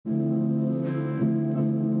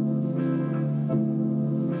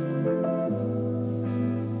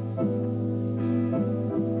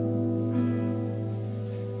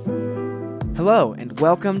Hello, and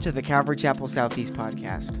welcome to the Calvary Chapel Southeast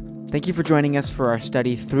podcast. Thank you for joining us for our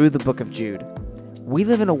study through the book of Jude. We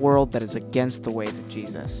live in a world that is against the ways of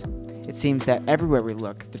Jesus. It seems that everywhere we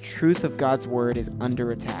look, the truth of God's word is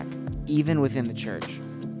under attack, even within the church.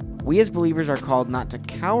 We as believers are called not to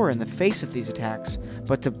cower in the face of these attacks,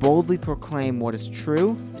 but to boldly proclaim what is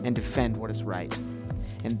true and defend what is right.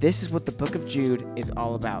 And this is what the book of Jude is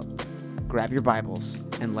all about. Grab your Bibles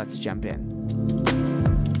and let's jump in.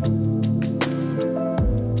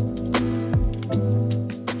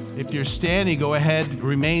 If you're standing, go ahead,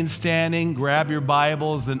 remain standing, grab your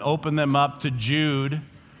Bibles, and open them up to Jude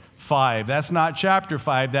 5. That's not chapter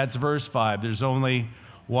 5, that's verse 5. There's only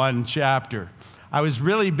one chapter. I was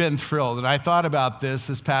really been thrilled, and I thought about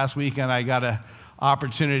this past weekend. I got an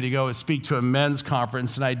opportunity to go and speak to a men's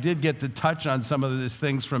conference, and I did get to touch on some of these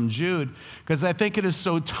things from Jude, because I think it is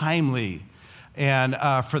so timely and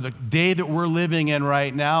for the day that we're living in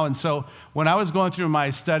right now. And so when I was going through my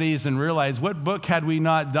studies and realized what book had we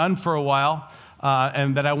not done for a while,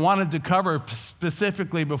 and that I wanted to cover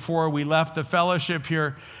specifically before we left the fellowship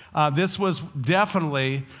here, this was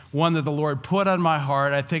definitely one that the Lord put on my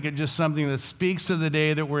heart. I think it's just something that speaks to the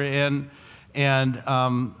day that we're in, and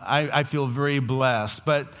I feel very blessed.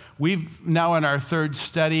 But we've now in our third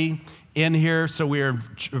study in here, so we are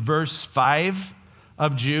verse 5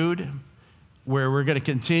 of Jude, where we're going to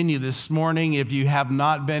continue this morning. If you have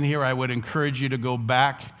not been here, I would encourage you to go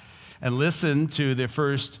back and listen to the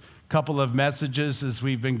first couple of messages as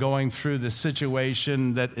we've been going through the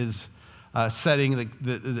situation that is setting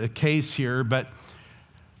the case here. But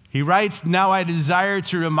he writes, "Now I desire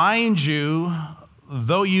to remind you,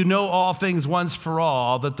 though you know all things once for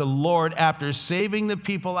all, that the Lord, after saving the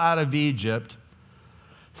people out of Egypt,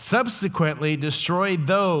 subsequently destroyed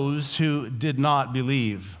those who did not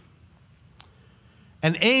believe.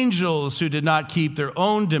 And angels who did not keep their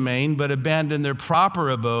own domain, but abandoned their proper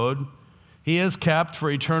abode, he has kept for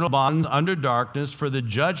eternal bonds under darkness for the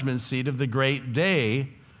judgment seat of the great day,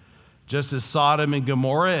 just as Sodom and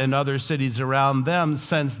Gomorrah and other cities around them,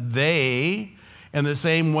 since they, in the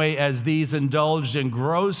same way as these, indulged in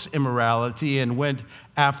gross immorality and went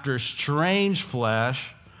after strange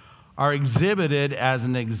flesh, are exhibited as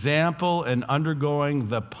an example in undergoing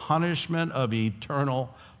the punishment of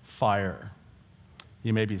eternal fire."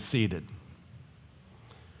 You may be seated.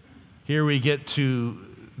 Here we get to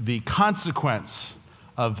the consequence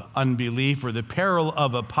of unbelief, or the peril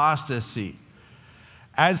of apostasy.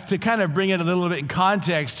 As to kind of bring it a little bit in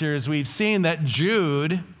context here, as we've seen that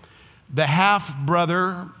Jude, the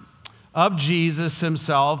half-brother of Jesus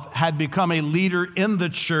himself, had become a leader in the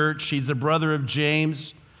church. He's a brother of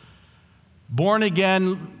James. Born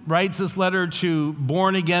again, writes this letter to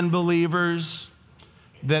born-again believers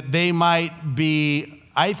that they might be,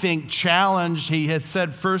 I think, challenged. He had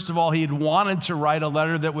said, first of all, he had wanted to write a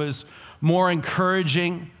letter that was more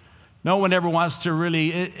encouraging. No one ever wants to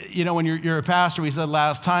really, when you're a pastor, we said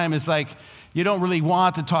last time, it's like you don't really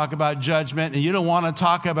want to talk about judgment, and you don't want to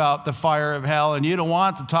talk about the fire of hell, and you don't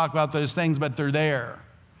want to talk about those things, but they're there.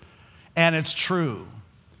 And it's true.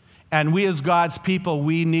 And we as God's people,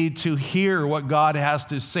 we need to hear what God has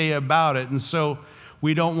to say about it. And so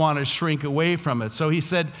we don't want to shrink away from it. So he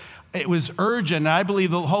said it was urgent. And I believe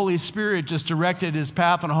the Holy Spirit just directed his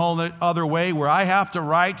path in a whole other way, where I have to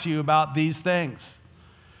write to you about these things.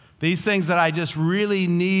 These things that I just really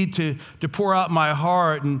need to pour out my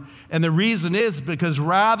heart. And the reason is because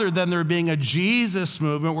rather than there being a Jesus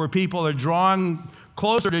movement where people are drawing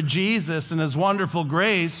closer to Jesus and his wonderful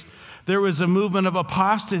grace, there was a movement of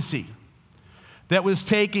apostasy that was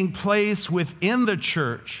taking place within the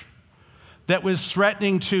church, that was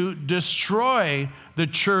threatening to destroy the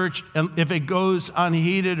church if it goes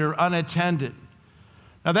unheeded or unattended.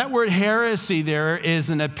 Now, that word heresy there is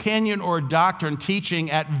an opinion or doctrine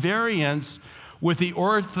teaching at variance with the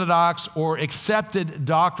orthodox or accepted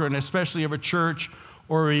doctrine, especially of a church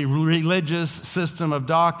or a religious system of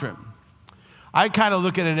doctrine. I kind of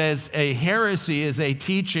look at it as a heresy is a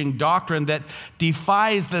teaching doctrine that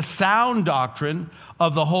defies the sound doctrine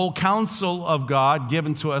of the whole counsel of God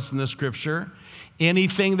given to us in the scripture.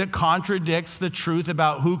 Anything that contradicts the truth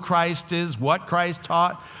about who Christ is, what Christ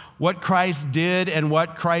taught, what Christ did, and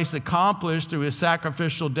what Christ accomplished through his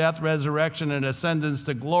sacrificial death, resurrection, and ascendance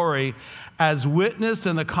to glory, as witnessed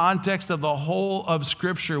in the context of the whole of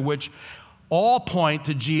scripture, which all point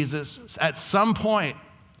to Jesus at some point,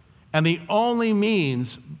 and the only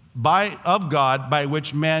means of God by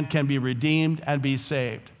which man can be redeemed and be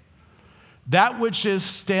saved. That which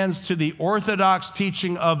stands to the orthodox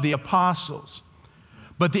teaching of the apostles.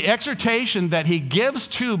 But the exhortation that he gives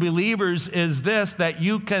to believers is this, that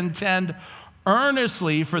you contend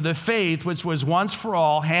earnestly for the faith which was once for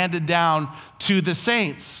all handed down to the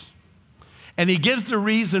saints. And he gives the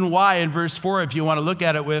reason why in verse 4, if you want to look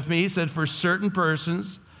at it with me. He said, for certain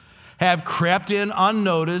persons have crept in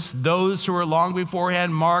unnoticed, those who were long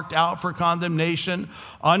beforehand marked out for condemnation,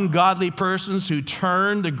 ungodly persons who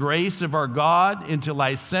turn the grace of our God into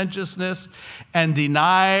licentiousness and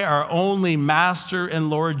deny our only Master and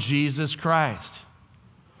Lord Jesus Christ.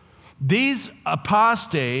 These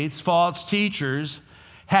apostates, false teachers,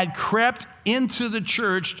 had crept into the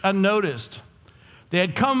church unnoticed. They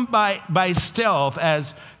had come by stealth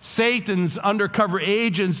as Satan's undercover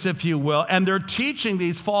agents, if you will, and they're teaching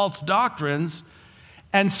these false doctrines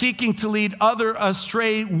and seeking to lead others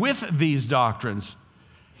astray with these doctrines.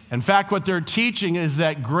 In fact, what they're teaching is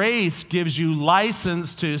that grace gives you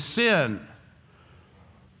license to sin.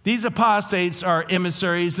 These apostates are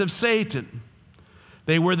emissaries of Satan.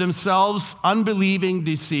 They were themselves unbelieving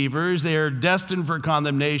deceivers. They are destined for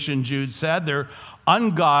condemnation, Jude said. They're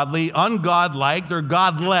ungodly, ungodlike, they're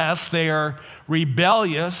godless, they are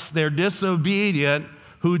rebellious, they're disobedient,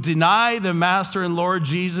 who deny the Master and Lord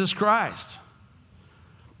Jesus Christ.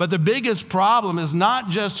 But the biggest problem is not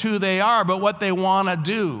just who they are, but what they want to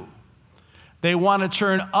do. They want to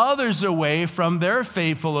turn others away from their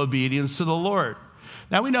faithful obedience to the Lord.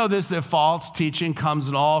 Now we know this, that false teaching comes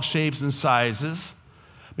in all shapes and sizes.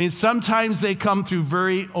 I mean, sometimes they come through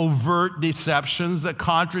very overt deceptions that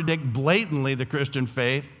contradict blatantly the Christian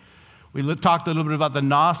faith. We talked a little bit about the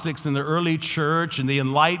Gnostics in the early church and the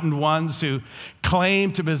enlightened ones who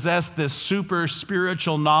claim to possess this super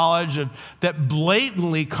spiritual knowledge that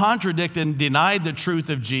blatantly contradicted and denied the truth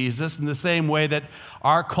of Jesus in the same way that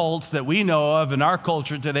our cults that we know of in our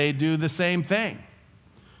culture today do the same thing.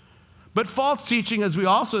 But false teaching, as we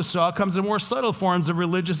also saw, comes in more subtle forms of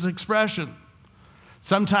religious expression.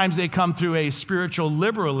 Sometimes they come through a spiritual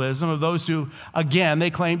liberalism of those who, again, they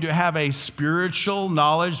claim to have a spiritual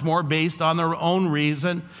knowledge more based on their own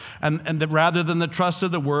reason rather than the trust of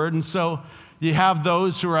the word. And so you have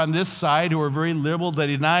those who are on this side who are very liberal, they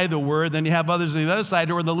deny the word. Then you have others on the other side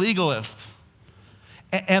who are the legalists.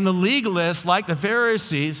 And the legalists, like the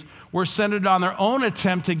Pharisees, were centered on their own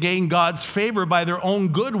attempt to gain God's favor by their own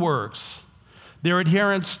good works, their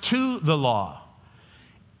adherence to the law.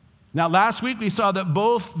 Now, last week we saw that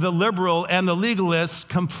both the liberal and the legalist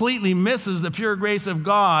completely misses the pure grace of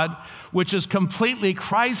God, which is completely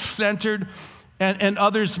Christ-centered and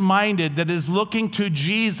others-minded, that is looking to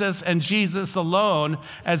Jesus and Jesus alone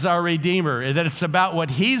as our Redeemer, that it's about what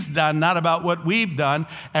He's done, not about what we've done,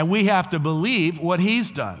 and we have to believe what He's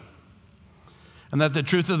done. And that the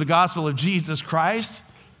truth of the gospel of Jesus Christ,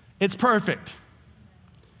 it's perfect.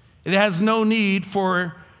 It has no need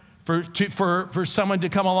for someone to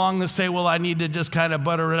come along and say, well, I need to just kind of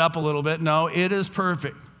butter it up a little bit. No, it is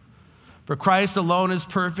perfect. For Christ alone is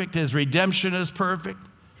perfect. His redemption is perfect.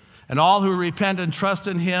 And all who repent and trust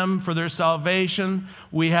in Him for their salvation,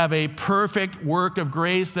 we have a perfect work of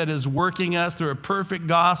grace that is working us through a perfect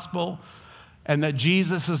gospel, and that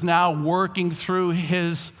Jesus is now working through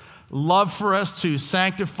His love for us to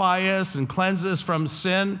sanctify us and cleanse us from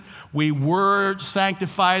sin. We were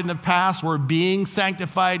sanctified in the past. We're being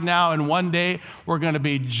sanctified now. And one day we're going to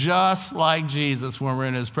be just like Jesus when we're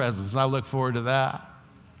in His presence. And I look forward to that.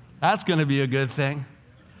 That's going to be a good thing.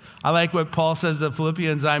 I like what Paul says in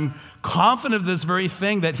Philippians. I'm confident of this very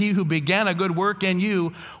thing, that He who began a good work in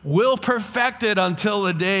you will perfect it until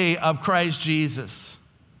the day of Christ Jesus.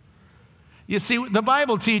 You see, the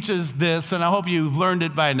Bible teaches this, and I hope you've learned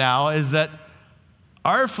it by now, is that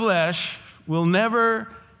our flesh will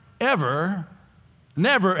never, ever,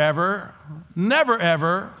 never, ever, never,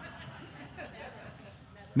 ever,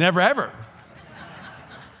 never, ever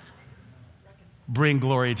bring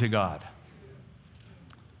glory to God.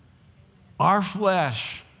 Our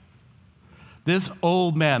flesh, this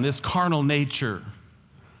old man, this carnal nature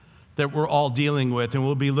that we're all dealing with, and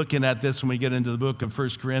we'll be looking at this when we get into the book of 1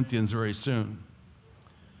 Corinthians very soon,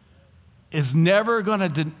 is never going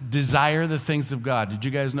to desire the things of God. Did you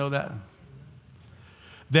guys know that?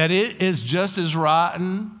 That it is just as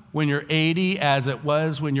rotten when you're 80 as it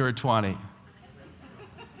was when you were 20.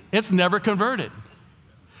 It's never converted.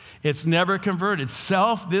 It's never converted.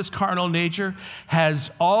 This carnal nature, has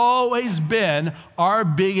always been our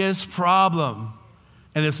biggest problem.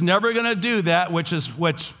 And it's never going to do that which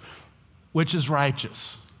is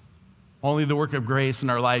righteous. Only the work of grace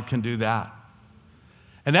in our life can do that.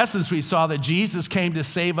 In essence, we saw that Jesus came to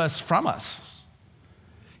save us from us.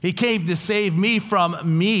 He came to save me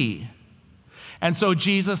from me. And so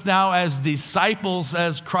Jesus now, as disciples,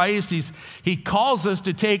 as Christ, he calls us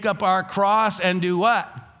to take up our cross and do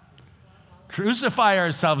what? crucify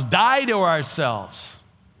ourselves, die to ourselves,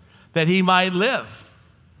 that he might live.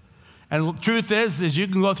 And the truth is you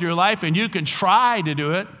can go through your life and you can try to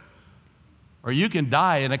do it, or you can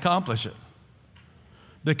die and accomplish it.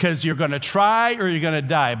 Because you're going to try or you're going to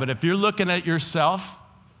die. But if you're looking at yourself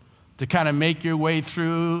to kind of make your way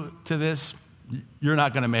through to this, you're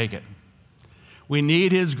not going to make it. We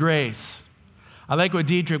need his grace. I like what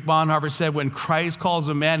Dietrich Bonhoeffer said, when Christ calls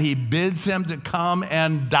a man, he bids him to come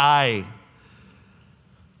and die.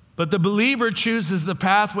 But the believer chooses the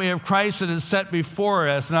pathway of Christ that is set before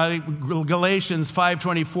us. And I think Galatians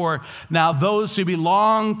 5:24, now those who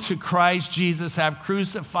belong to Christ Jesus have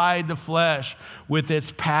crucified the flesh with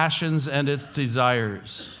its passions and its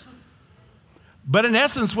desires. But in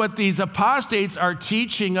essence, what these apostates are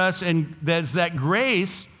teaching us is that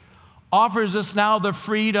grace offers us now the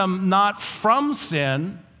freedom not from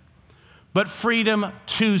sin, but freedom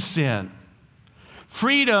to sin.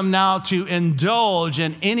 Freedom now to indulge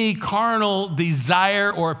in any carnal desire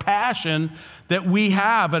or passion that we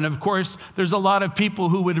have. And of course, there's a lot of people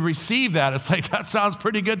who would receive that. It's like, that sounds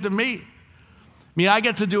pretty good to me. I mean, I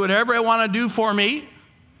get to do whatever I want to do for me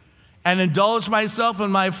and indulge myself in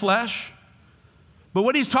my flesh. But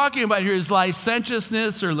what he's talking about here is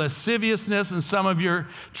licentiousness or lasciviousness in some of your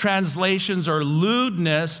translations, or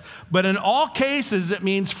lewdness. But in all cases, it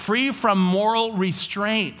means free from moral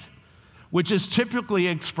restraint, which is typically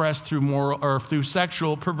expressed through moral or through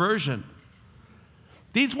sexual perversion.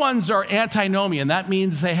 These ones are antinomian. That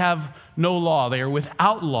means they have no law. They are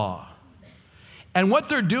without law. And what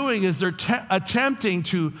they're doing is they're attempting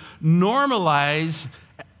to normalize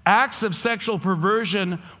acts of sexual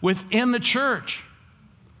perversion within the church.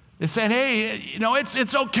 They're saying, hey,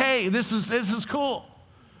 it's okay. This is cool.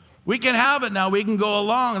 We can have it now. We can go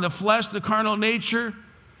along. The flesh, the carnal nature,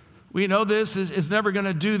 we know this is never going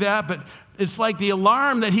to do that. But it's like the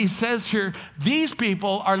alarm that he says here, these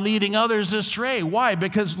people are leading others astray. Why?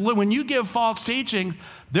 Because when you give false teaching,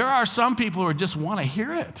 there are some people who just want to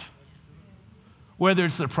hear it. Whether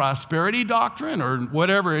it's the prosperity doctrine or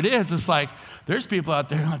whatever it is, it's like there's people out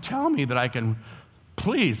there telling me that I can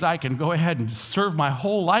go ahead and serve my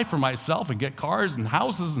whole life for myself and get cars and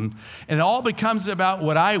houses, and it all becomes about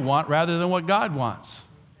what I want rather than what God wants.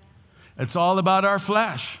 It's all about our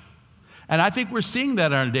flesh. And I think we're seeing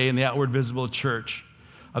that in our day in the outward visible church,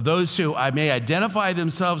 of those who may identify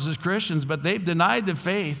themselves as Christians, but they've denied the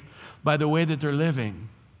faith by the way that they're living.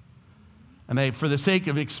 And they, for the sake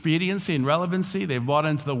of expediency and relevancy, they've bought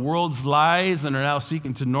into the world's lies and are now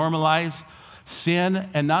seeking to normalize sin,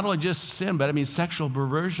 and not only just sin, but sexual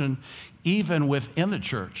perversion, even within the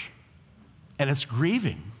church. And it's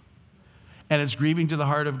grieving. And it's grieving to the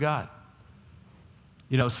heart of God.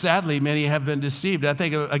 Sadly, many have been deceived. I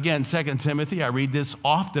think, again, 2 Timothy, I read this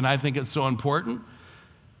often. I think it's so important.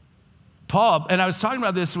 Paul, and I was talking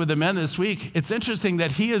about this with the men this week, it's interesting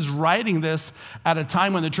that he is writing this at a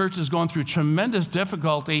time when the church is going through tremendous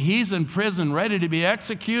difficulty. He's in prison, ready to be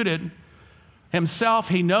executed. Himself,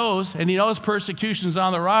 he knows, and he knows persecution is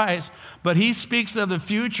on the rise, but he speaks of the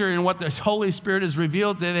future and what the Holy Spirit has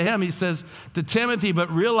revealed to him. He says to Timothy, but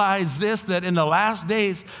realize this, that in the last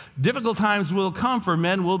days, difficult times will come, for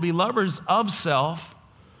men will be lovers of self.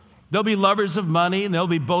 They'll be lovers of money, and they'll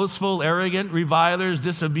be boastful, arrogant, revilers,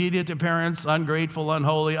 disobedient to parents, ungrateful,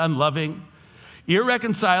 unholy, unloving,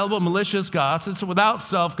 irreconcilable, malicious gossips, without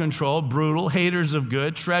self-control, brutal, haters of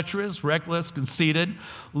good, treacherous, reckless, conceited,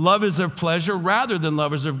 lovers of pleasure rather than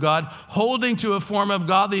lovers of God, holding to a form of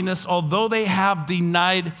godliness, although they have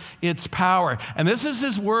denied its power. And this is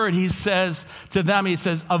his word. He says to them, he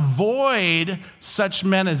says, avoid such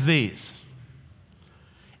men as these.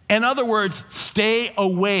 In other words, stay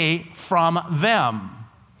away from them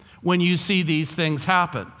when you see these things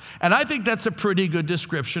happen. And I think that's a pretty good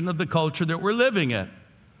description of the culture that we're living in.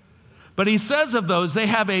 But he says of those, they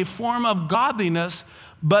have a form of godliness,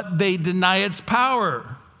 but they deny its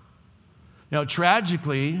power.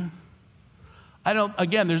 Tragically,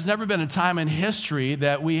 there's never been a time in history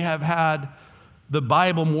that we have had the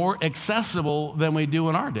Bible more accessible than we do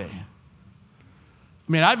in our day.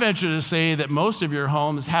 I venture to say that most of your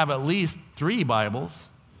homes have at least 3 Bibles.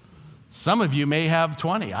 Some of you may have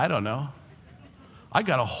 20, I don't know. I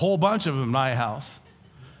got a whole bunch of them in my house.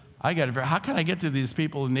 How can I get to these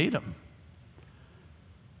people who need them?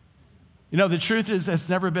 The truth is it's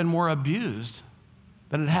never been more abused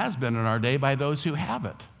than it has been in our day by those who have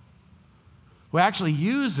it, who actually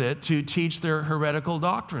use it to teach their heretical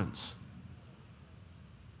doctrines.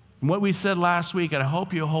 And what we said last week, and I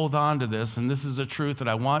hope you hold on to this, and this is a truth that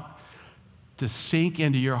I want to sink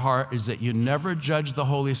into your heart, is that you never judge the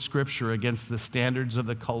Holy Scripture against the standards of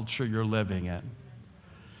the culture you're living in.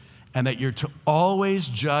 and that you're to always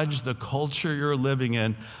judge the culture you're living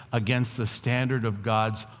in against the standard of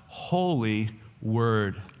God's holy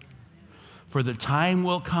word. For the time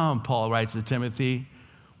will come, Paul writes to Timothy,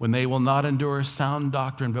 when they will not endure sound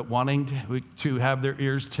doctrine, but wanting to have their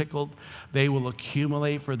ears tickled, they will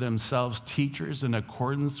accumulate for themselves teachers in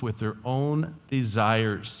accordance with their own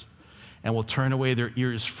desires, and will turn away their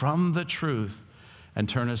ears from the truth and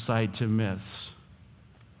turn aside to myths.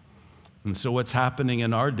 And so what's happening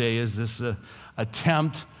in our day is this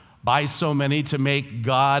attempt by so many to make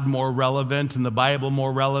God more relevant and the Bible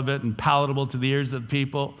more relevant and palatable to the ears of the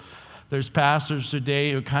people. There's pastors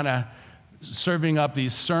today who are kind of serving up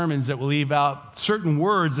these sermons that will leave out certain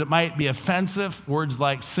words that might be offensive, words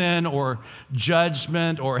like sin or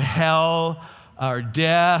judgment or hell or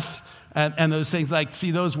death, and those things like,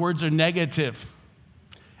 see, those words are negative.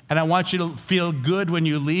 And I want you to feel good when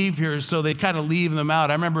you leave here, so they kind of leave them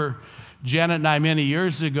out. I remember Janet and I, many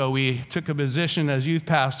years ago, we took a position as youth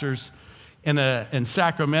pastors in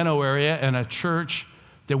Sacramento area in a church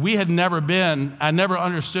that we had never been. I never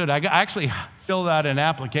understood. I actually filled out an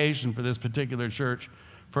application for this particular church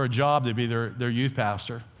for a job to be their youth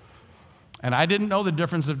pastor. And I didn't know the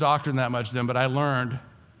difference of doctrine that much then, but I learned.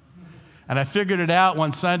 And I figured it out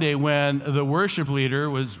one Sunday when the worship leader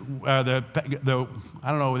was, I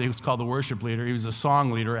don't know what he was called, the worship leader. He was a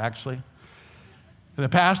song leader, actually. And the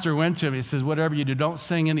pastor went to him. He says, whatever you do, don't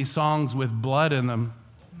sing any songs with blood in them,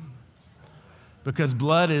 because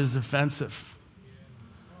blood is offensive,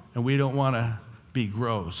 and we don't want to be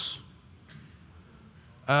gross.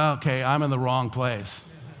 Okay, I'm in the wrong place.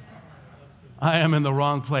 I am in the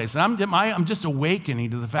wrong place. And I'm just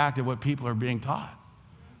awakening to the fact of what people are being taught.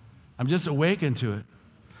 I'm just awakened to it.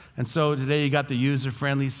 And so today you got the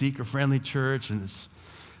user-friendly, seeker-friendly church, and it's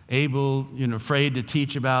able, afraid to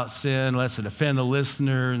teach about sin lest it offend the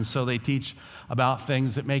listener. And so they teach about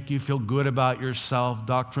things that make you feel good about yourself.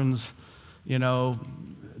 Doctrines,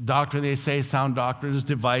 doctrine, they say, sound doctrine is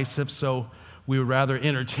divisive. So we would rather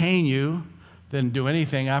entertain you than do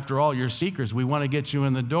anything. After all, you're seekers. We want to get you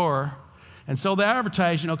in the door. And so they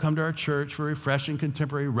advertise, come to our church for refreshing,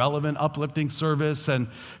 contemporary, relevant, uplifting service, and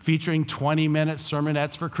featuring 20-minute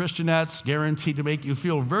sermonettes for Christianettes, guaranteed to make you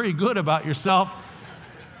feel very good about yourself.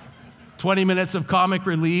 20 minutes of comic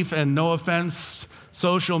relief and no offense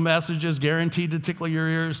social messages guaranteed to tickle your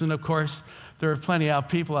ears. And of course, there are plenty of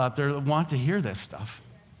people out there that want to hear this stuff.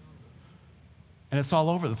 And it's all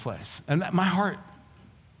over the place. And my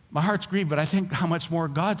heart's grieved, but I think how much more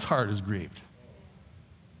God's heart is grieved.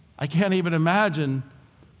 I can't even imagine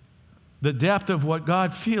the depth of what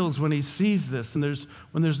God feels when he sees this, and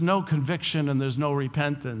when there's no conviction and there's no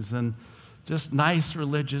repentance and just nice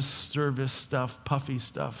religious service stuff, puffy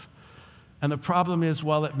stuff. And the problem is,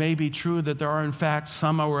 while it may be true that there are, in fact,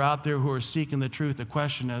 some who are out there who are seeking the truth, the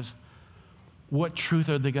question is, what truth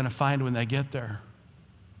are they going to find when they get there?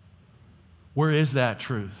 Where is that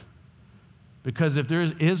truth? Because if there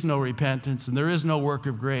is no repentance and there is no work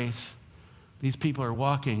of grace, these people are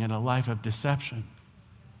walking in a life of deception.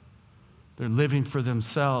 They're living for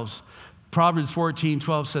themselves. Proverbs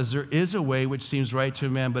 14:12 says, there is a way which seems right to a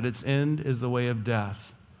man, but its end is the way of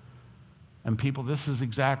death. And people, this is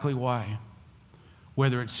exactly why.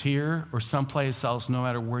 Whether it's here or someplace else, no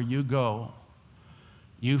matter where you go,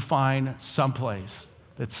 you find someplace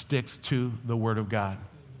that sticks to the Word of God.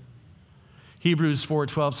 Hebrews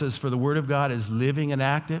 4:12 says, for the Word of God is living and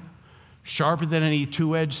active, sharper than any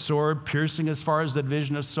two-edged sword, piercing as far as the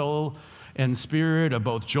division of soul and spirit, of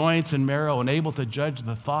both joints and marrow, and able to judge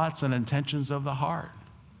the thoughts and intentions of the heart.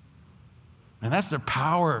 And that's the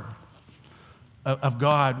power of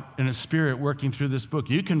God and His Spirit working through this book.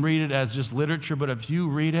 You can read it as just literature, but if you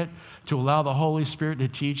read it to allow the Holy Spirit to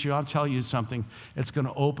teach you, I'll tell you something, it's going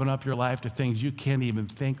to open up your life to things you can't even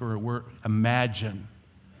think or imagine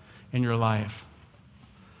in your life.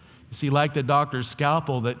 You see, like the doctor's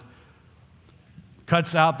scalpel that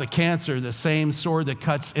cuts out the cancer, the same sword that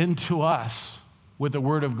cuts into us with the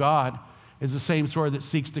Word of God is the same sword that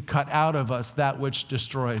seeks to cut out of us that which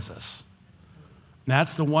destroys us. And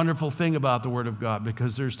that's the wonderful thing about the Word of God,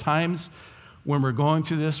 because there's times when we're going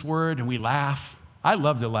through this Word and we laugh. I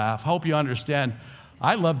love to laugh. I hope you understand.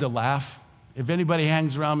 I love to laugh. If anybody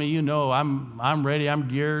hangs around me, I'm ready, I'm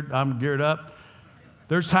geared up.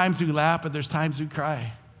 There's times we laugh, but there's times we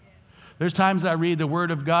cry. There's times I read the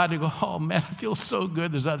Word of God and go, oh man, I feel so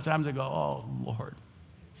good. There's other times I go, oh Lord.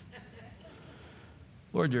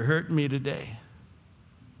 Lord, you're hurting me today.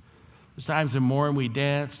 There's times in morning we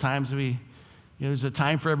dance, times there's a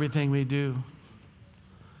time for everything we do.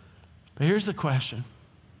 But here's the question.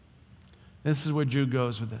 This is where Jude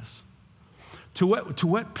goes with this. To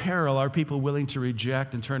what peril are people willing to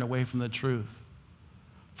reject and turn away from the truth,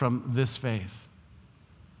 from this faith?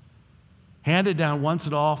 Handed down once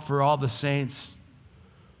and all for all the saints,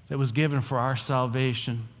 that was given for our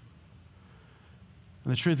salvation.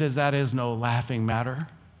 And the truth is, that is no laughing matter.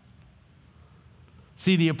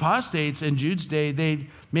 See, the apostates in Jude's day, they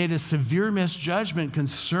made a severe misjudgment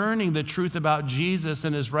concerning the truth about Jesus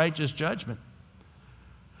and his righteous judgment.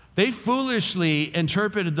 They foolishly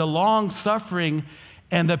interpreted the long suffering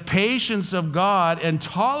and the patience of God and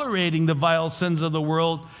tolerating the vile sins of the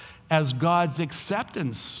world as God's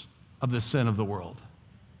acceptance of the sin of the world.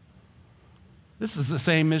 This is the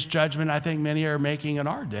same misjudgment I think many are making in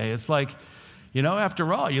our day. It's like,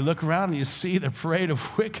 after all, you look around and you see the parade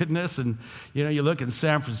of wickedness, and, you look in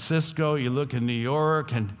San Francisco, you look in New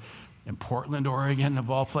York, and in Portland, Oregon, of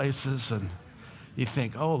all places, and you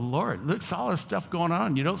think, oh, Lord, look at all this stuff going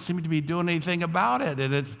on. You don't seem to be doing anything about it.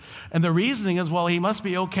 And the reasoning is, well, he must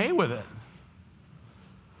be okay with it.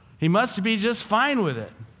 He must be just fine with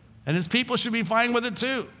it. And his people should be fine with it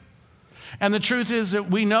too. And the truth is that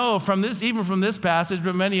we know from this, even from this passage,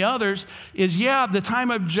 but many others, is the time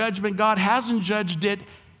of judgment, God hasn't judged it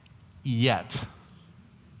yet.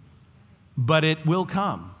 But it will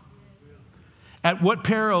come. At what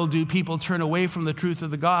peril do people turn away from the truth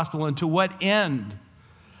of the gospel, and to what end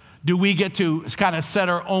do we get to kind of set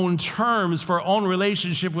our own terms for our own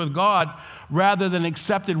relationship with God rather than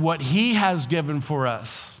accepted what he has given for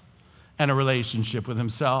us and a relationship with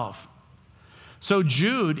himself? So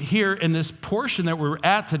Jude here in this portion that we're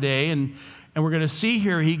at today, and we're going to see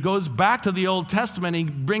here, he goes back to the Old Testament. He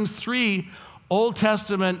brings 3 Old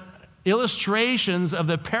Testament illustrations of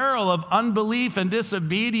the peril of unbelief and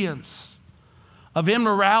disobedience, of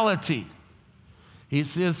immorality. He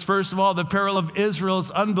says, first of all, the peril of Israel's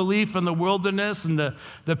unbelief in the wilderness, and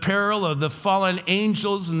the peril of the fallen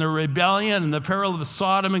angels and the rebellion, and the peril of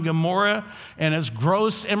Sodom and Gomorrah and its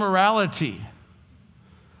gross immorality.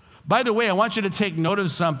 By the way, I want you to take note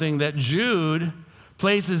of something, that Jude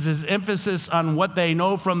places his emphasis on what they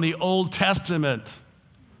know from the Old Testament.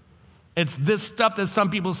 It's this stuff that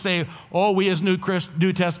some people say, oh, we as New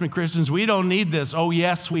Testament Christians, we don't need this. Oh,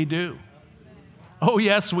 yes, we do. Oh,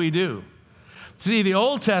 yes, we do. See, the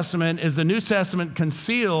Old Testament is the New Testament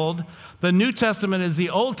concealed. The New Testament is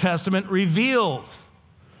the Old Testament revealed.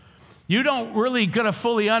 You don't really going to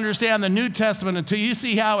fully understand the New Testament until you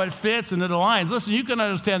see how it fits and it aligns. Listen, you can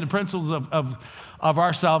understand the principles of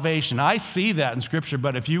our salvation. I see that in Scripture,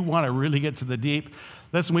 but if you want to really get to the deep,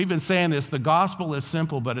 listen, we've been saying this, the gospel is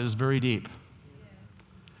simple, but it is very deep.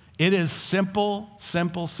 It is simple,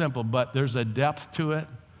 but there's a depth to it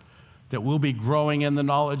that we'll be growing in the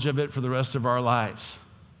knowledge of it for the rest of our lives.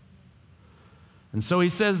 And so he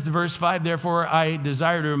says, verse 5, therefore I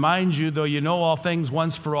desire to remind you, though you know all things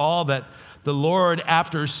once for all, that the Lord,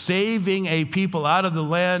 after saving a people out of the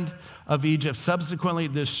land of Egypt, subsequently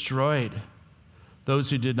destroyed those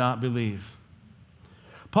who did not believe.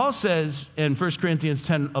 Paul says in 1 Corinthians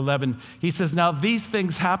 10:11, he says, now these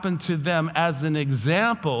things happened to them as an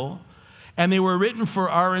example, and they were written for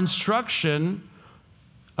our instruction,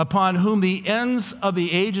 upon whom the ends of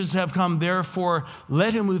the ages have come. Therefore,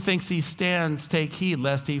 let him who thinks he stands take heed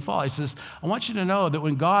lest he fall. He says, I want you to know that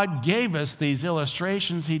when God gave us these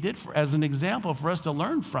illustrations, he did as an example for us to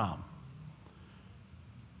learn from.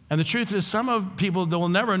 And the truth is, some of people will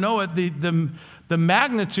never know it, the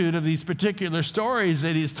magnitude of these particular stories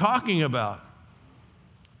that he's talking about,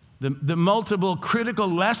 the multiple critical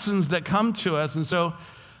lessons that come to us. And so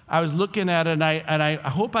I was looking at it, and I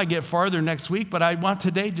hope I get farther next week, but I want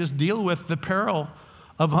today just deal with the peril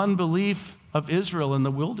of unbelief of Israel in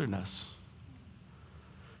the wilderness.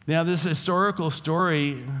 Now, this historical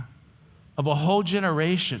story of a whole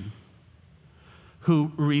generation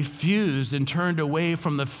who refused and turned away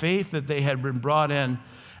from the faith that they had been brought in,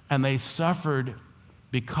 and they suffered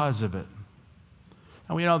because of it.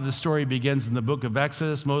 Now, we know the story begins in the book of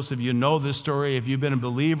Exodus. Most of you know this story if you've been a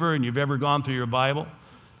believer and you've ever gone through your Bible.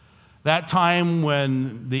 That time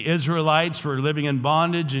when the Israelites were living in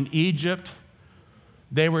bondage in Egypt,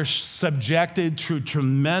 they were subjected to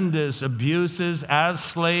tremendous abuses as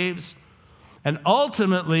slaves, and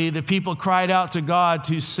ultimately the people cried out to God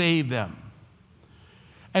to save them.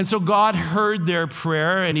 And so God heard their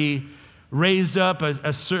prayer, and he raised up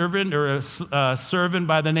a servant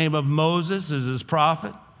by the name of Moses as his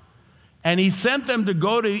prophet, and he sent them to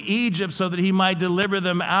go to Egypt so that he might deliver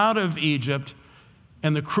them out of Egypt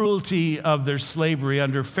and the cruelty of their slavery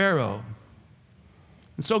under Pharaoh.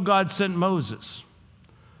 And so God sent Moses,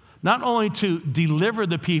 not only to deliver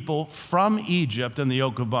the people from Egypt and the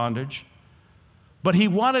yoke of bondage, but he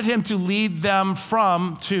wanted him to lead them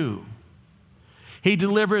from to. He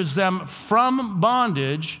delivers them from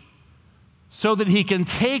bondage so that he can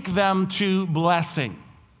take them to blessing.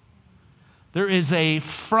 There is a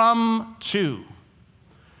from to.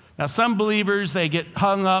 Now, some believers, they get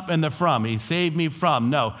hung up in the from. He saved me from.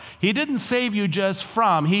 No, he didn't save you just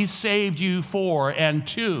from. He saved you for and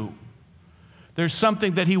to. There's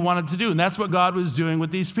something that he wanted to do, and that's what God was doing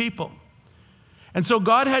with these people. And so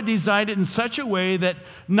God had designed it in such a way that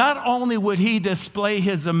not only would he display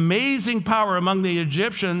his amazing power among the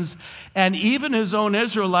Egyptians and even his own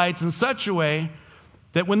Israelites in such a way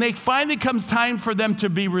that when they finally comes time for them to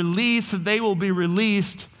be released, that they will be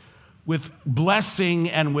released with blessing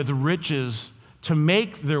and with riches to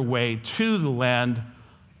make their way to the land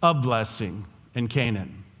of blessing in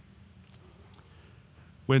Canaan.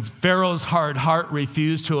 When Pharaoh's hard heart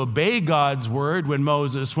refused to obey God's word when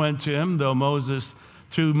Moses went to him,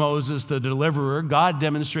 through Moses the deliverer, God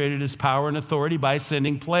demonstrated his power and authority by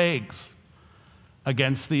sending plagues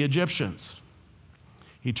against the Egyptians.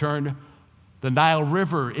 He turned the Nile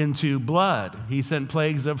River into blood. He sent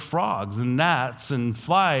plagues of frogs and gnats and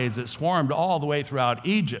flies that swarmed all the way throughout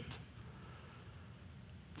Egypt.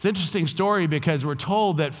 It's an interesting story because we're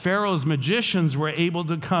told that Pharaoh's magicians were able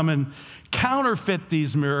to come and counterfeit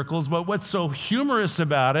these miracles, but what's so humorous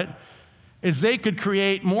about it is they could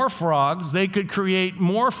create more frogs, they could create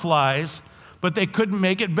more flies, but they couldn't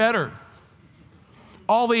make it better.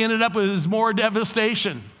 All they ended up with is more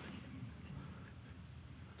devastation.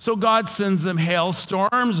 So God sends them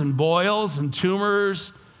hailstorms and boils and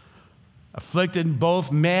tumors, afflicted both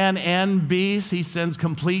man and beast. He sends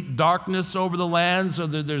complete darkness over the land so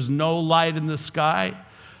that there's no light in the sky.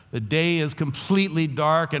 The day is completely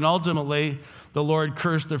dark, and ultimately the Lord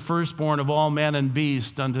cursed the firstborn of all man and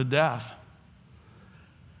beast unto death.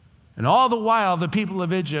 And all the while, the people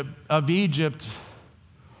of Egypt,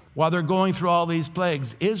 while they're going through all these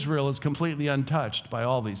plagues, Israel is completely untouched by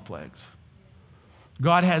all these plagues.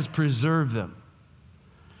 God has preserved them.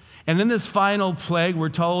 And in this final plague, we're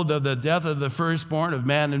told of the death of the firstborn of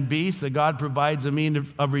man and beast, that God provides a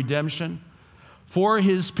means of redemption for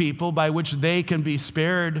his people by which they can be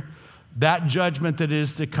spared that judgment that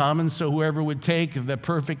is to come. And so whoever would take the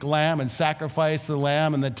perfect lamb and sacrifice the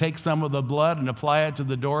lamb and then take some of the blood and apply it to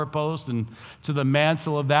the doorpost and to the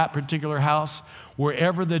mantle of that particular house,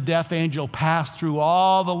 wherever the death angel passed through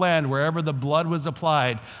all the land, wherever the blood was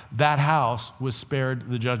applied, that house was spared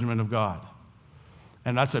the judgment of God.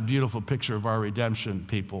 And that's a beautiful picture of our redemption,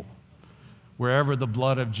 people. Wherever the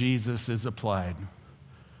blood of Jesus is applied,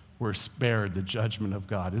 we're spared the judgment of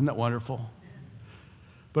God. Isn't that wonderful?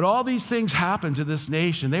 But all these things happened to this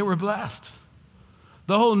nation. They were blessed.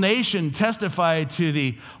 The whole nation testified to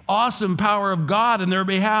the awesome power of God in their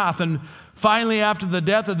behalf. And finally, after the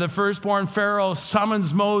death of the firstborn, Pharaoh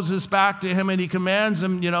summons Moses back to him and he commands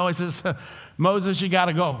him, he says, Moses, you got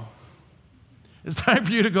to go. It's time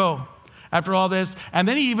for you to go after all this. And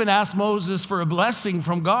then he even asked Moses for a blessing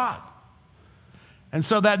from God. And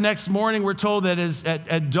so that next morning, we're told that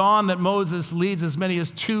at dawn that Moses leads as many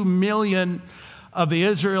as 2 million of the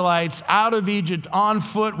Israelites out of Egypt on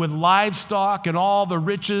foot with livestock and all the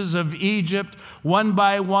riches of Egypt. One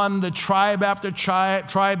by one, the tribe after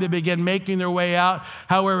tribe, they begin making their way out.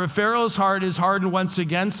 However, Pharaoh's heart is hardened once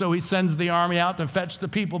again, so he sends the army out to fetch the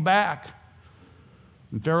people back.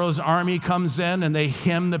 And Pharaoh's army comes in and they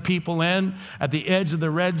hem the people in at the edge of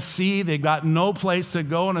the Red Sea. They've got no place to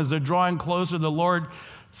go. And as they're drawing closer, the Lord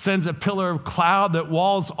sends a pillar of cloud that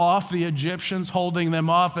walls off the Egyptians, holding them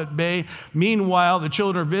off at bay. Meanwhile, the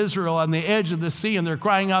children of Israel on the edge of the sea, and they're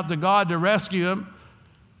crying out to God to rescue them.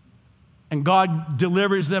 And God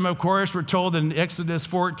delivers them, of course. We're told in Exodus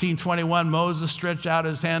 14:21, Moses stretched out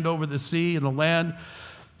his hand over the sea, and the land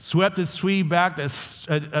swept its sweep back, a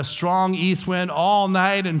strong east wind all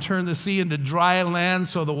night, and turned the sea into dry land,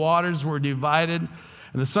 so the waters were divided.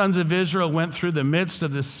 And the sons of Israel went through the midst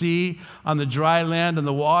of the sea on the dry land, and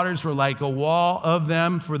the waters were like a wall of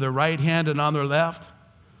them for their right hand and on their left.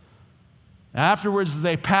 Afterwards,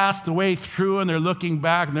 they passed the way through, and they're looking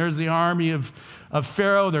back, and there's the army of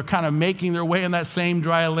Pharaoh. They're kind of making their way in that same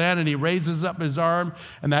dry land, and he raises up his arm,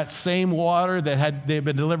 and that same water that they've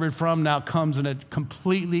been delivered from now comes, and it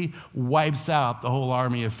completely wipes out the whole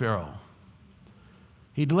army of Pharaoh.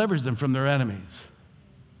 He delivers them from their enemies.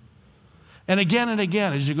 And again,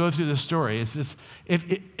 as you go through the story, it's this.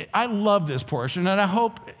 I love this portion, and I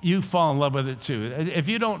hope you fall in love with it too. If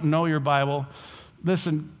you don't know your Bible,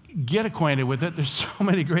 listen, get acquainted with it. There's so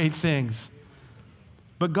many great things.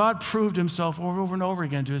 But God proved himself over and over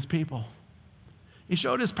again to his people. He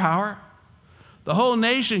showed his power. The whole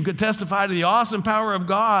nation could testify to the awesome power of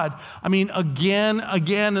God. I mean, again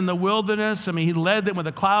in the wilderness. I mean, he led them with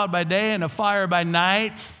a cloud by day and a fire by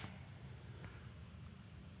night.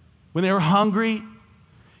 When they were hungry,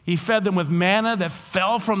 he fed them with manna that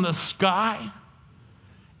fell from the sky,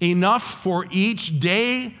 enough for each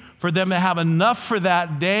day, for them to have enough for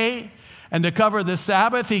that day. And to cover the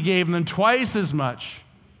Sabbath, he gave them twice as much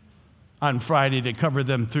on Friday to cover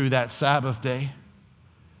them through that Sabbath day.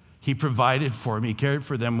 He provided for them. He cared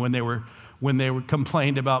for them when they were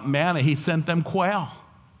complained about manna. He sent them quail.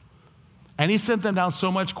 And he sent them down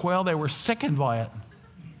so much quail, they were sickened by it.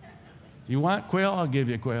 You want quail? I'll give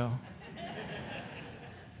you quail.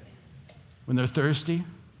 When they're thirsty,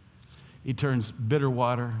 he turns bitter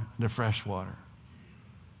water into fresh water.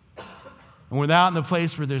 And when they're out in the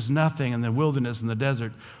place where there's nothing, in the wilderness, in the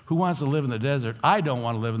desert, who wants to live in the desert? I don't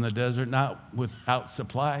want to live in the desert, not without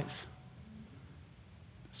supplies.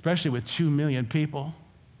 Especially with 2 million people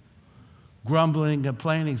grumbling,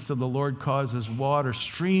 complaining, so the Lord causes water,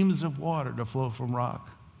 streams of water to flow from rock.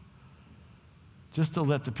 Just to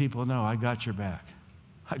let the people know, I got your back.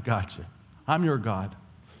 I got you. I'm your God.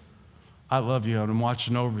 I love you and I'm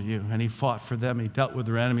watching over you. And he fought for them. He dealt with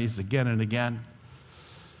their enemies again and again.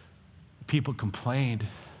 People complained.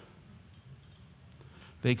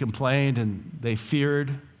 They complained and they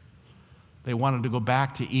feared. They wanted to go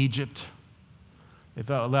back to Egypt. They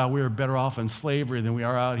thought, well, we were better off in slavery than we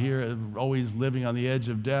are out here, always living on the edge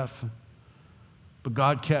of death. But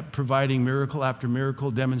God kept providing miracle after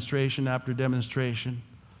miracle, demonstration after demonstration.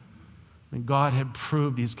 And God had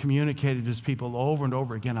proved, he's communicated to his people over and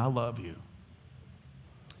over again, I love you.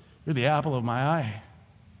 You're the apple of my eye.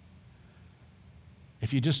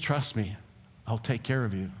 If you just trust me, I'll take care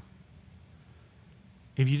of you.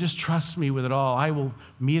 If you just trust me with it all, I will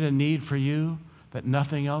meet a need for you that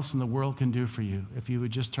nothing else in the world can do for you if you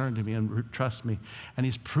would just turn to me and trust me. And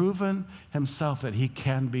he's proven himself that he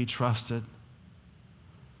can be trusted.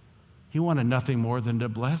 He wanted nothing more than to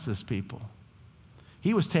bless his people.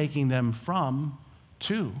 He was taking them from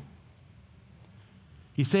to.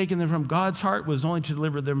 He's taking them from God's heart was only to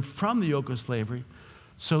deliver them from the yoke of slavery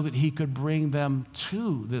so that he could bring them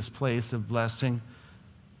to this place of blessing.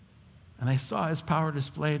 And they saw his power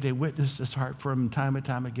displayed. They witnessed his heart for him time and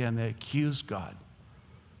time again. They accused God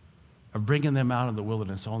of bringing them out of the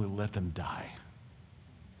wilderness only to let them die.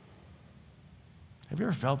 Have you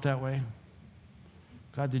ever felt that way?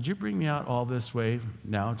 God, did you bring me out all this way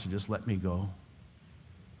now to just let me go?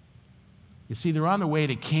 You see, they're on their way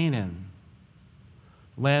to Canaan,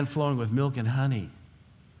 land flowing with milk and honey.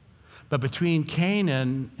 But between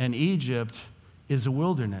Canaan and Egypt is a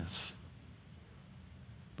wilderness.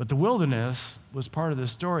 But the wilderness was part of the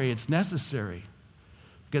story. It's necessary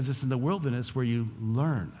because it's in the wilderness where you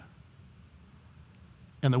learn.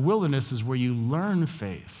 And the wilderness is where you learn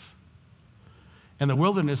faith. And the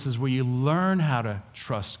wilderness is where you learn how to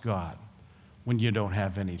trust God when you don't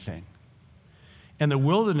have anything. And the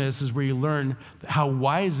wilderness is where you learn how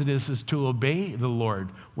wise it is to obey the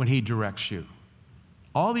Lord when he directs you.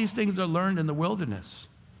 All these things are learned in the wilderness.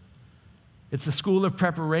 It's the school of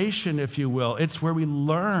preparation, if you will. It's where we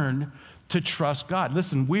learn to trust God.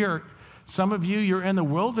 Listen, some of you, you're in the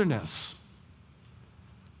wilderness.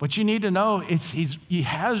 But you need to know he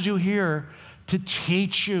has you here to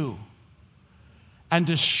teach you and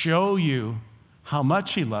to show you how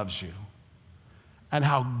much he loves you and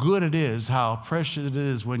how good it is, how precious it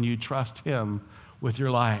is when you trust him with your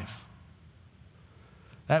life.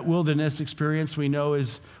 That wilderness experience we know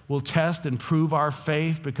will test and prove our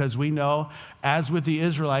faith because we know, as with the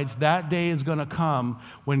Israelites, that day is going to come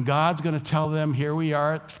when God's going to tell them, here we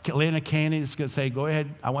are, land of Canaan. He's going to say, go ahead,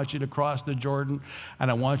 I want you to cross the Jordan and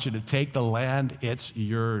I want you to take the land. It's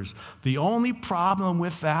yours. The only problem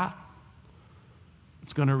with that,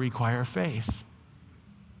 it's going to require faith.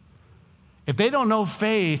 If they don't know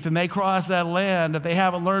faith and they cross that land, if they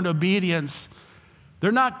haven't learned obedience,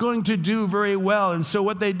 they're not going to do very well. And so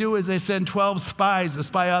what they do is they send 12 spies to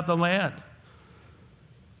spy out the land.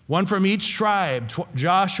 One from each tribe.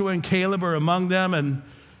 Joshua and Caleb are among them, and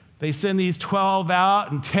they send these 12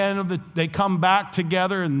 out, and they come back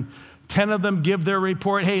together, and 10 of them give their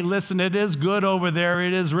report. Hey, listen, it is good over there.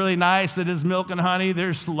 It is really nice. It is milk and honey.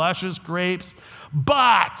 There's luscious grapes.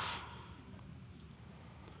 But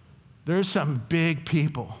there's some big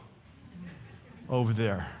people over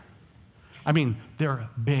there. I mean, they're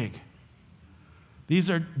big. These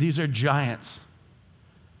are giants.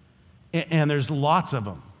 And there's lots of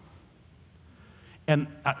them.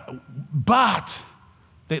 But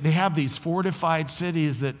They have these fortified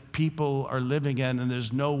cities that people are living in, and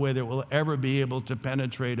there's no way that we'll ever be able to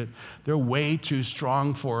penetrate it. They're way too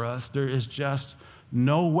strong for us. There is just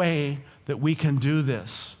no way that we can do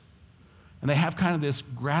this. And they have kind of this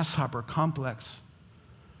grasshopper complex.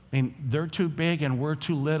 I mean, they're too big and we're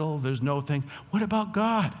too little. There's no thing. What about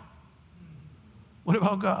God? What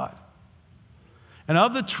about God? And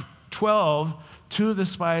of the 12, 2 of the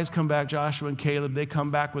spies come back, Joshua and Caleb. They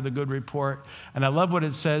come back with a good report. And I love what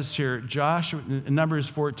it says here. Joshua, in Numbers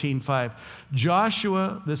 14:5.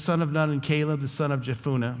 Joshua, the son of Nun, and Caleb, the son of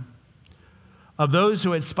Jephunneh, of those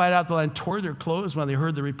who had spied out the land, tore their clothes when they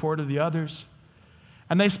heard the report of the others.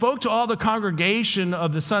 And they spoke to all the congregation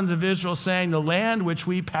of the sons of Israel, saying, the land which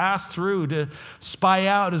we passed through to spy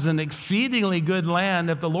out is an exceedingly good land.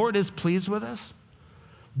 If the Lord is pleased with us,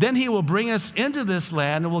 then he will bring us into this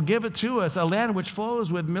land and will give it to us, a land which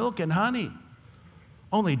flows with milk and honey.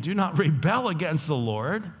 Only do not rebel against the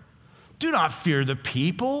Lord. Do not fear the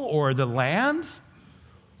people or the land,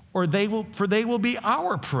 for they will be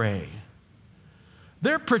our prey.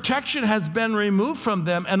 Their protection has been removed from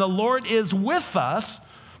them, and the Lord is with us.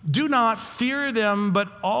 Do not fear them.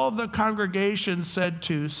 But all the congregation said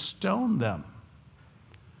to stone them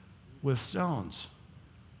with stones.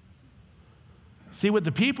 See, what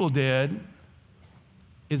the people did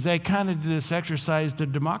is they kind of did this exercise to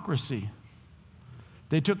democracy.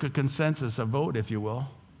 They took a consensus, a vote, if you will.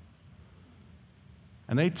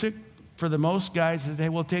 And they took, for the most guys, they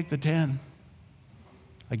will take the 10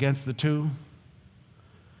 against the 2.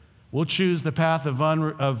 We'll choose the path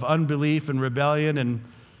of unbelief and rebellion. And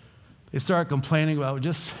they start complaining about,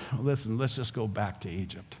 let's just go back to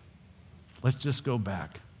Egypt. Let's just go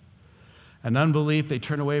back. And unbelief, they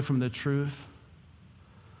turn away from the truth,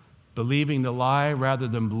 believing the lie rather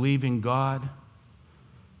than believing God.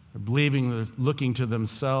 They're looking to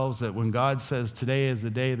themselves, that when God says today is the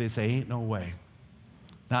day, they say, ain't no way.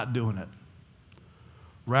 Not doing it.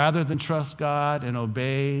 Rather than trust God and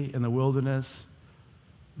obey in the wilderness,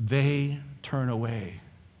 they turn away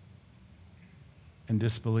in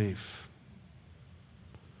disbelief.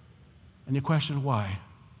 And you question why?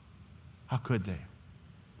 How could they?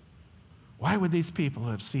 Why would these people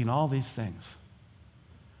have seen all these things?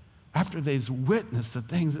 After they've witnessed the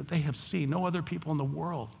things that they have seen, no other people in the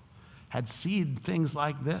world had seen things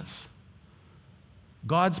like this.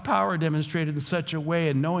 God's power demonstrated in such a way,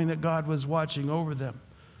 and knowing that God was watching over them.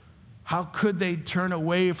 How could they turn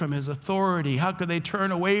away from his authority? How could they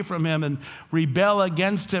turn away from him and rebel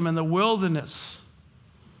against him in the wilderness?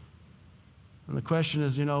 And the question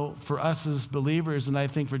is, for us as believers, and I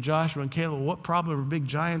think for Joshua and Caleb, what problem are big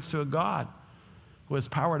giants to a God who has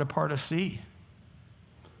power to part a sea?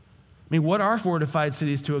 I mean, what are fortified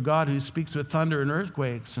cities to a God who speaks with thunder and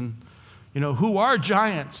earthquakes? And, who are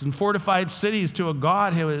giants and fortified cities to a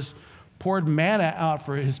God who has poured manna out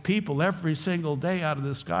for his people every single day out of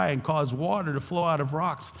the sky and caused water to flow out of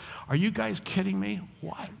rocks? Are you guys kidding me?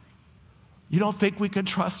 What? You don't think we could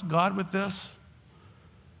trust God with this?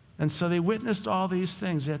 And so they witnessed all these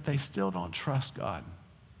things, yet they still don't trust God.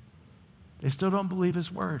 They still don't believe his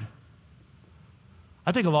word.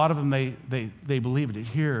 I think a lot of them, they believed it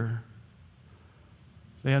here.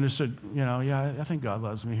 They understood, I think God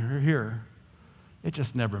loves me here. It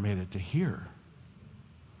just never made it to here.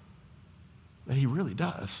 That he really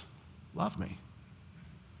does love me.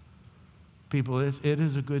 People, it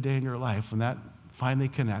is a good day in your life when that finally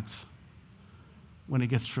connects, when it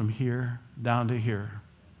gets from here down to here,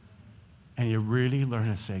 and you really learn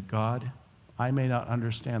to say, God, I may not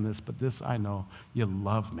understand this, but this I know, you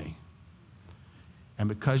love me. And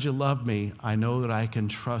because you love me, I know that I can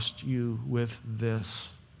trust you with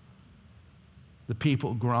this. The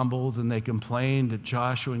people grumbled and they complained to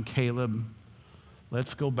Joshua and Caleb.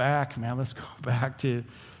 Let's go back, man. Let's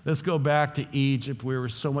go back to Egypt. We were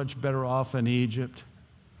so much better off in Egypt.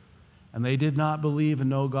 And they did not believe and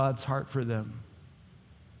know God's heart for them.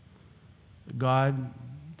 God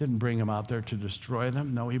didn't bring them out there to destroy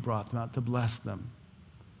them. No, he brought them out to bless them,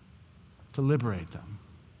 to liberate them.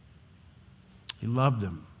 He loved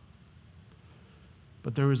them.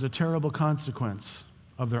 But there was a terrible consequence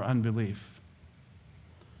of their unbelief.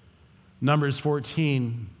 Numbers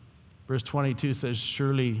 14, verse 22 says,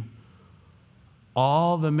 surely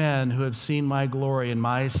all the men who have seen my glory and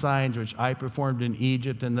my signs, which I performed in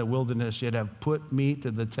Egypt and the wilderness, yet have put me to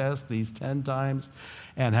the test these 10 times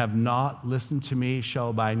and have not listened to me,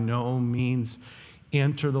 shall by no means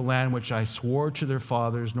enter the land which I swore to their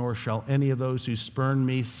fathers, nor shall any of those who spurn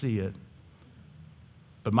me see it.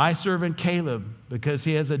 But my servant Caleb, because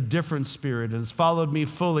he has a different spirit and has followed me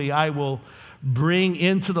fully, I will bring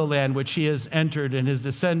into the land which he has entered, and his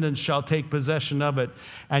descendants shall take possession of it.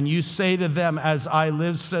 And you say to them, as I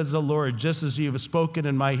live, says the Lord, just as you have spoken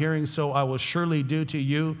in my hearing, so I will surely do to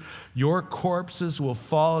you. Your corpses will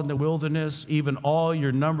fall in the wilderness, even all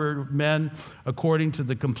your numbered men, according to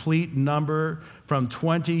the complete number, from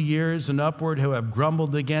 20 years and upward, who have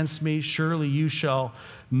grumbled against me. Surely you shall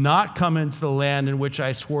not come into the land in which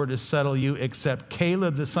I swore to settle you, except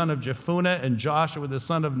Caleb the son of Jephunneh and Joshua the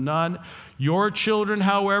son of Nun. Your children,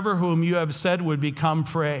 however, whom you have said would become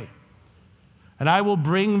prey. And I will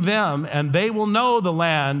bring them, and they will know the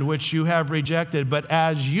land which you have rejected. But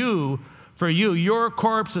for you, your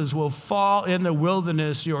corpses will fall in the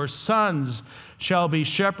wilderness. Your sons shall be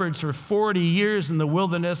shepherds for 40 years in the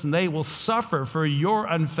wilderness, and they will suffer for your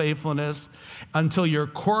unfaithfulness until your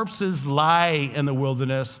corpses lie in the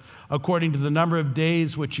wilderness, according to the number of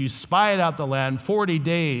days which you spied out the land, 40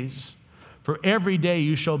 days. For every day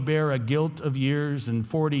you shall bear a guilt of years and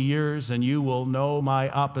 40 years, and you will know my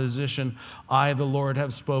opposition. I, the Lord,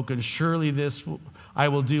 have spoken. Surely I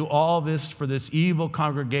will do all this for this evil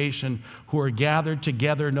congregation who are gathered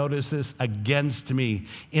together, notice this, against me.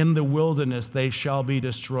 In the wilderness they shall be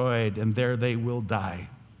destroyed, and there they will die.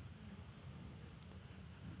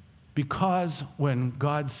 Because when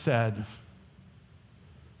God said,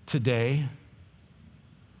 today,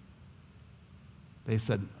 they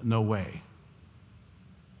said, no way.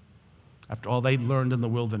 After all they'd learned in the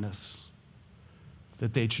wilderness,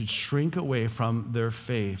 that they should shrink away from their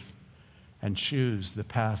faith and choose the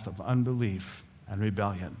path of unbelief and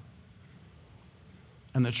rebellion.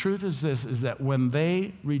 And the truth is this, is that when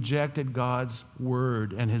they rejected God's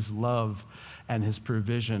word and his love and his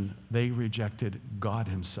provision, they rejected God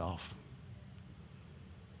himself.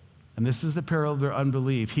 And this is the peril of their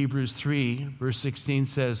unbelief. Hebrews 3, verse 16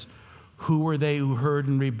 says, who were they who heard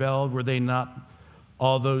and rebelled? Were they not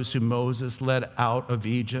all those who Moses led out of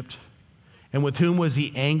Egypt? And with whom was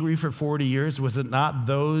he angry for 40 years? Was it not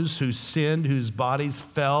those who sinned, whose bodies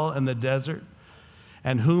fell in the desert?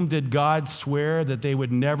 And whom did God swear that they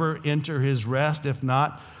would never enter his rest, if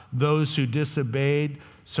not those who disobeyed?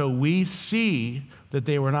 So we see that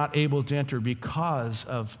they were not able to enter because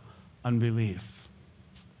of unbelief.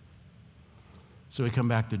 So we come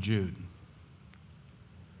back to Jude.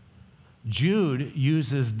 Jude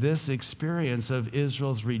uses this experience of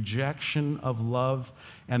Israel's rejection of love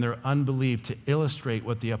and their unbelief to illustrate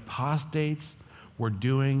what the apostates were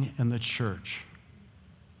doing in the church.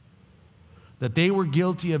 That they were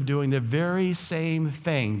guilty of doing the very same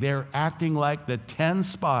thing. They're acting like the 10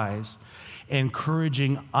 spies,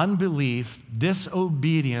 encouraging unbelief,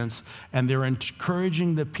 disobedience, and they're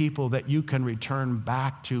encouraging the people that you can return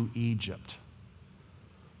back to Egypt,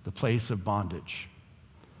 the place of bondage,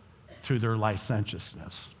 through their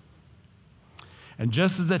licentiousness. And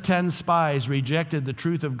just as the 10 spies rejected the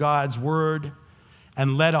truth of God's word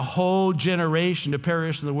and led a whole generation to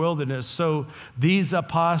perish in the wilderness, so these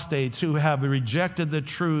apostates who have rejected the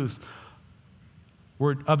truth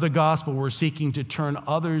of the gospel were seeking to turn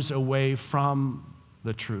others away from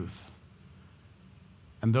the truth.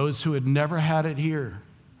 And those who had never had it here,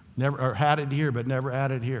 but never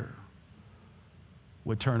had it here,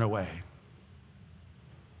 would turn away.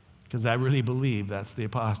 Because I really believe that's the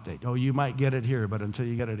apostate. Oh, you might get it here, but until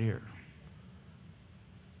you get it here.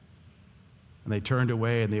 And they turned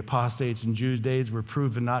away, and the apostates in Jude's days were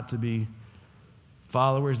proven not to be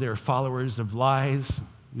followers. They were followers of lies,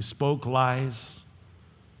 who spoke lies,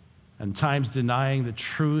 and times denying the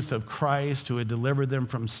truth of Christ who had delivered them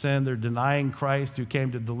from sin. They're denying Christ who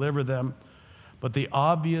came to deliver them. But the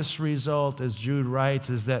obvious result, as Jude writes,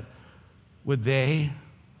 is that would they,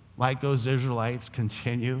 like those Israelites,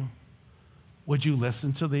 continue? Would you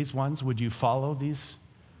listen to these ones? Would you follow these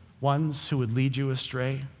ones who would lead you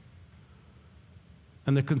astray?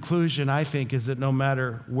 And the conclusion, I think, is that no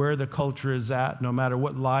matter where the culture is at, no matter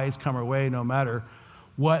what lies come our way, no matter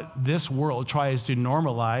what this world tries to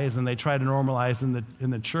normalize, and they try to normalize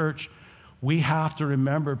in the church, we have to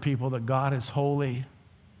remember, people, that God is holy,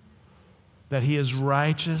 that he is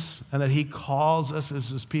righteous, and that he calls us as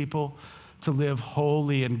his people to live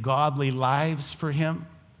holy and godly lives for him.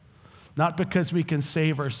 Not because we can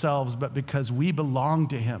save ourselves, but because we belong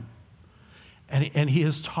to him. And he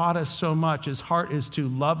has taught us so much. His heart is to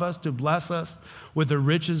love us, to bless us with the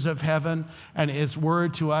riches of heaven. And his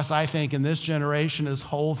word to us, I think, in this generation is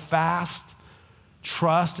hold fast,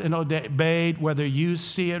 trust and obey, whether you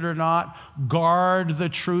see it or not. Guard the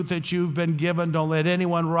truth that you've been given. Don't let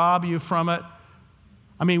anyone rob you from it.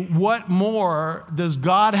 I mean, what more does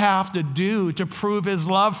God have to do to prove his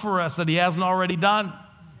love for us that he hasn't already done?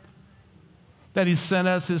 That he sent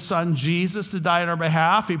us his son Jesus to die on our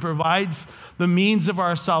behalf. He provides the means of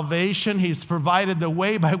our salvation. He's provided the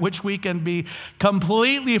way by which we can be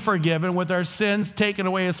completely forgiven with our sins taken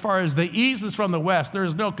away as far as the east is from the west. There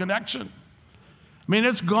is no connection. I mean,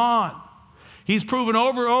 it's gone. He's proven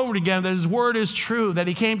over and over again that his word is true, that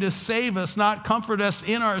he came to save us, not comfort us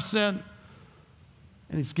in our sin.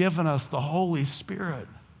 And he's given us the Holy Spirit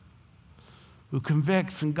who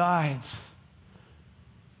convicts and guides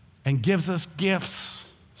and gives us gifts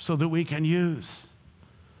so that we can use.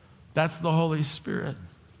 That's the Holy Spirit.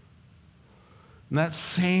 And that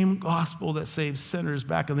same gospel that saved sinners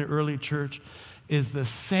back in the early church is the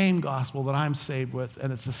same gospel that I'm saved with,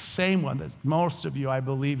 and it's the same one that most of you, I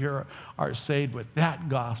believe, here are saved with. That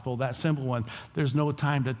gospel, that simple one. There's no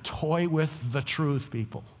time to toy with the truth,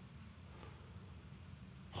 people.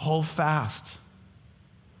 Hold fast.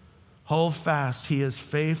 Hold fast. He is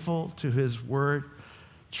faithful to his word.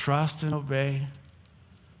 Trust and obey.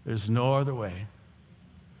 There's no other way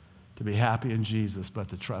to be happy in Jesus but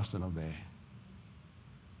to trust and obey.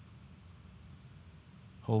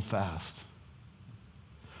 Hold fast.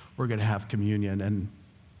 We're going to have communion, and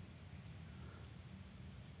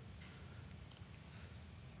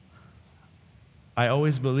I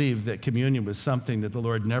always believed that communion was something that the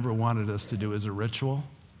Lord never wanted us to do as a ritual.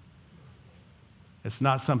 It's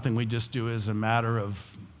not something we just do as a matter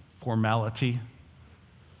of formality,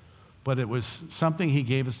 but it was something he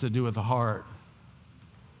gave us to do with the heart.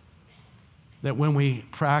 That when we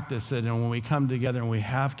practice it and when we come together and we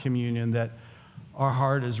have communion, that our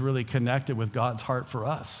heart is really connected with God's heart for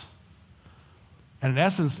us. And in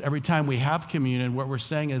essence, every time we have communion, what we're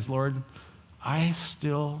saying is, Lord, I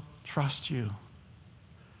still trust you.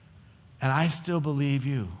 And I still believe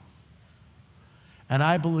you. And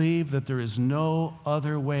I believe that there is no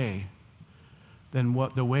other way than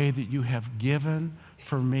the way that you have given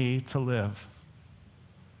for me to live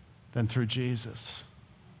than through Jesus,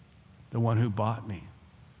 the one who bought me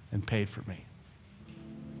and paid for me.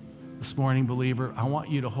 This morning, believer, I want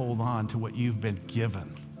you to hold on to what you've been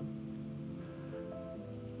given.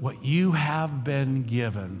 What you have been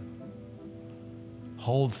given,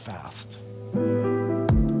 hold fast.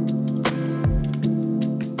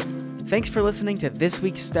 Thanks for listening to this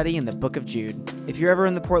week's study in the Book of Jude. If you're ever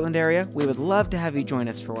in the Portland area, we would love to have you join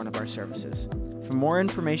us for one of our services. For more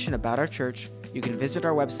information about our church, you can visit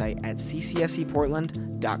our website at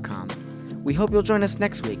ccseportland.com. We hope you'll join us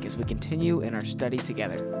next week as we continue in our study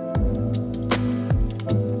together.